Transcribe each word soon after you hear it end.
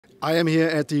I am here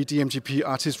at the DMGP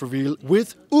Artist Reveal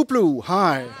with Ublu.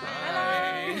 Hi.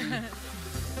 Hi.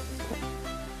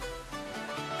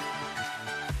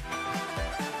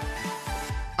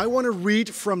 I want to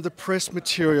read from the press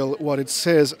material what it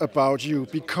says about you,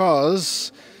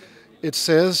 because it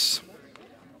says...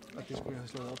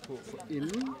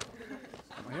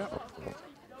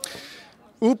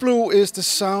 Ublu is the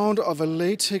sound of a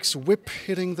latex whip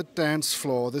hitting the dance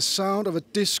floor, the sound of a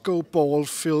disco ball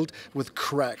filled with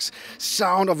cracks,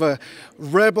 sound of a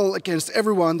rebel against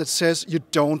everyone that says you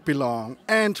don't belong,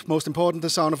 and most important, the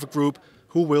sound of a group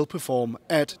who will perform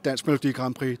at Dance Melodi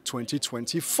Grand Prix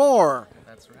 2024.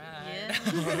 That's right.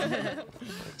 Yeah.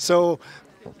 So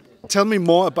tell me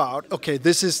more about, okay,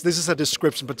 this is a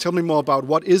description, but tell me more about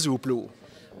what is Ublu?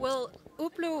 Well,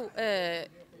 Ublu,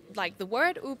 like the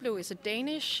word Ublu is a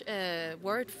Danish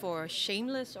word for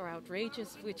shameless or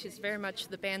outrageous, which is very much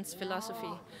the band's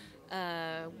philosophy.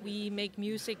 We make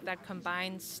music that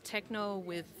combines techno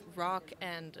with rock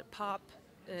and pop,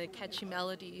 catchy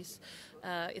melodies.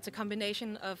 It's a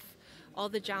combination of all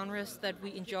the genres that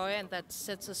we enjoy and that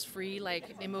sets us free,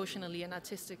 like emotionally and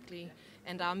artistically.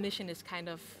 And our mission is kind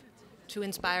of to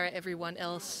inspire everyone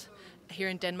else here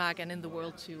in Denmark and in the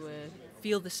world to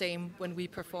feel the same when we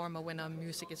perform or when our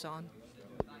music is on.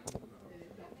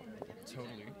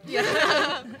 Totally.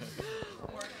 Yeah.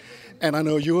 And I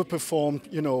know you have performed,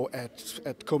 you know,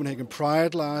 at Copenhagen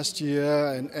Pride last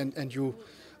year, and you,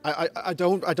 I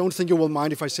don't think you will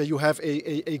mind if I say you have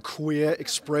a queer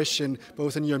expression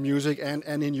both in your music and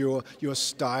in your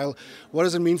style. What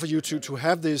does it mean for you to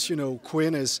have this, you know,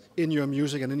 queerness in your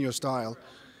music and in your style?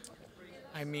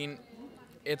 I mean,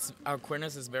 our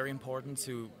queerness is very important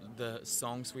to the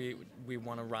songs we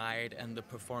want to write and the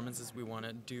performances we want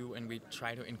to do, and we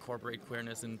try to incorporate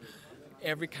queerness in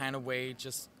every kind of way.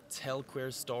 Just tell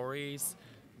queer stories,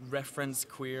 reference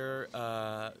queer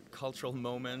cultural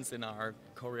moments in our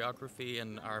choreography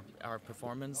and our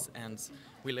performance, and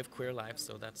we live queer lives,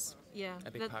 so that's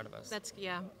a big part of us. That's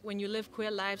when you live queer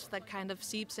lives, that kind of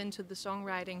seeps into the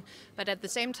songwriting. But at the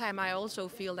same time, I also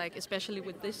feel like, especially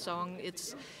with this song,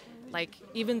 it's like,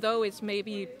 even though it's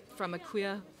maybe from a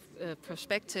queer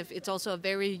perspective, it's also a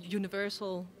very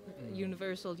universal, you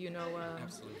know.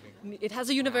 Absolutely. It has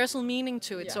a universal meaning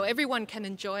to it, Yeah. so everyone can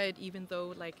enjoy it, even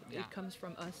though it comes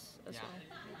from us as well.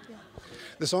 Yeah.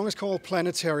 The song is called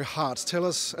Planetary Hearts. Tell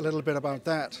us a little bit about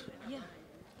that. Yeah.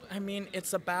 I mean,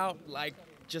 it's about like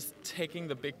just taking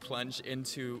the big plunge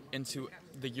into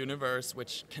the universe,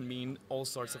 which can mean all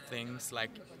sorts of things,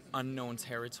 like unknown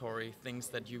territory, things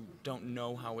that you don't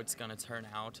know how it's gonna turn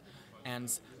out. And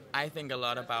I think a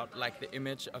lot about like the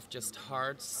image of just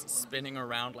hearts spinning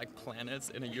around like planets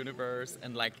in a universe,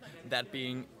 and like that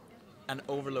being an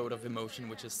overload of emotion,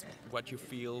 which is what you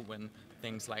feel when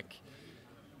things like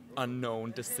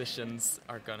unknown decisions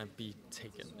are gonna be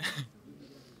taken.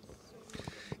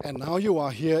 And now you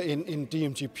are here in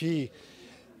DMGP.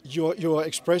 Your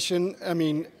expression, I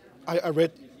mean, I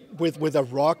read with a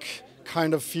rock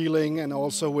kind of feeling, and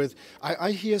also with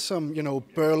I hear some, you know,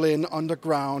 Berlin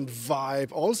underground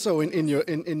vibe also in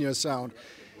your sound.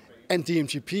 And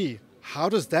DMGP, how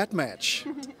does that match?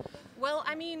 Well,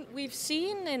 I mean, we've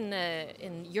seen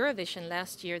in Eurovision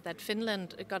last year that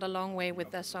Finland got a long way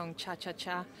with their song Cha Cha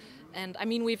Cha. And I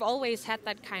mean, we've always had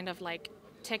that kind of like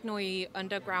techno-y,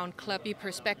 underground, clubby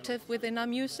perspective within our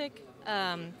music.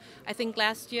 I think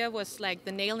last year was like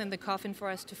the nail in the coffin for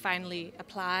us to finally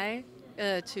apply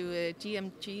to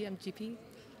DMGP.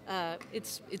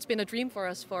 It's been a dream for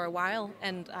us for a while,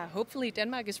 and hopefully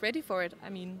Denmark is ready for it. I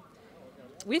mean,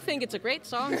 we think it's a great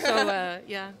song, so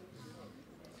yeah.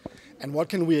 And what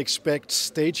can we expect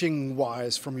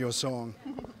staging-wise from your song?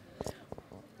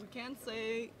 We can't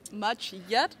say much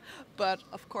yet, but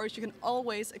of course you can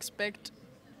always expect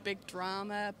big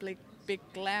drama, big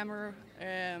glamour,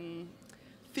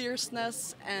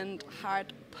 fierceness, and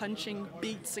hard-punching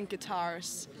beats and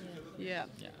guitars. Yeah.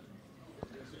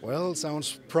 Well,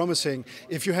 sounds promising.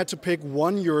 If you had to pick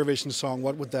one Eurovision song,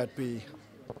 what would that be?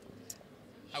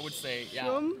 I would say,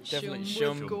 definitely Shum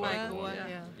Shum with Goa. by Goa.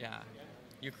 Yeah. Yeah.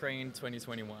 Ukraine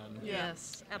 2021.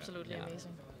 Yes, absolutely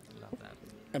amazing. Love that.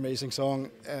 Amazing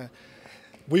song.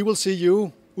 We will see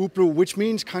you, Ublu, which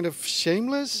means kind of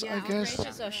shameless, I guess.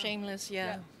 Outrageous or shameless,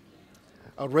 yeah.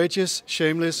 Outrageous,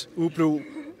 shameless, Ublu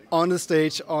on the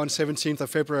stage on 17th of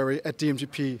February at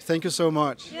DMGP. Thank you so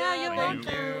much. Yeah, you're welcome.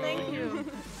 Thank you.